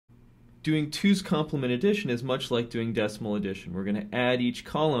doing 2's complement addition is much like doing decimal addition. We're going to add each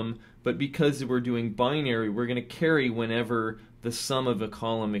column, but because we're doing binary, we're going to carry whenever the sum of a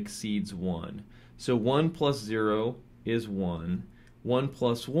column exceeds 1. So 1 plus 0 is 1. 1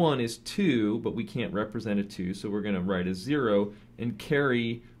 plus 1 is 2, but we can't represent a 2, so we're going to write a 0 and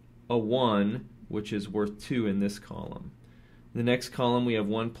carry a 1, which is worth 2 in this column. In the next column, we have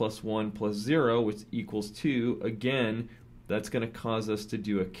 1 plus 1 plus 0, which equals 2. Again, that's going to cause us to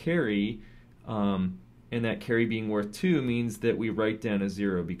do a carry, and that carry being worth 2 means that we write down a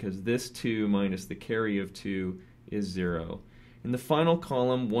 0, because this 2 minus the carry of 2 is 0. In the final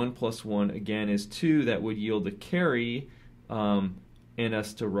column, 1 plus 1 again is 2. That would yield a carry, and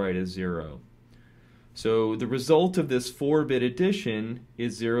us to write a 0. So the result of this 4-bit addition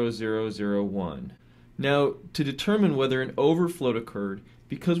is 0001. Now, to determine whether an overflow occurred,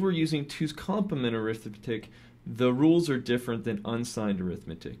 because we're using 2's complement arithmetic, the rules are different than unsigned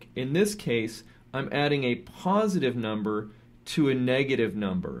arithmetic. In this case, I'm adding a positive number to a negative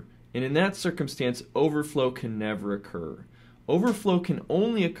number, and in that circumstance, overflow can never occur. Overflow can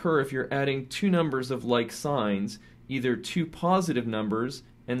only occur if you're adding 2 numbers of like signs, either 2 positive numbers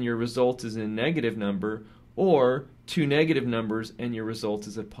and your result is a negative number, or 2 negative numbers and your result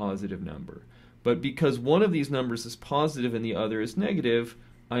is a positive number. But because one of these numbers is positive and the other is negative,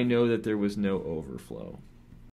 I know that there was no overflow.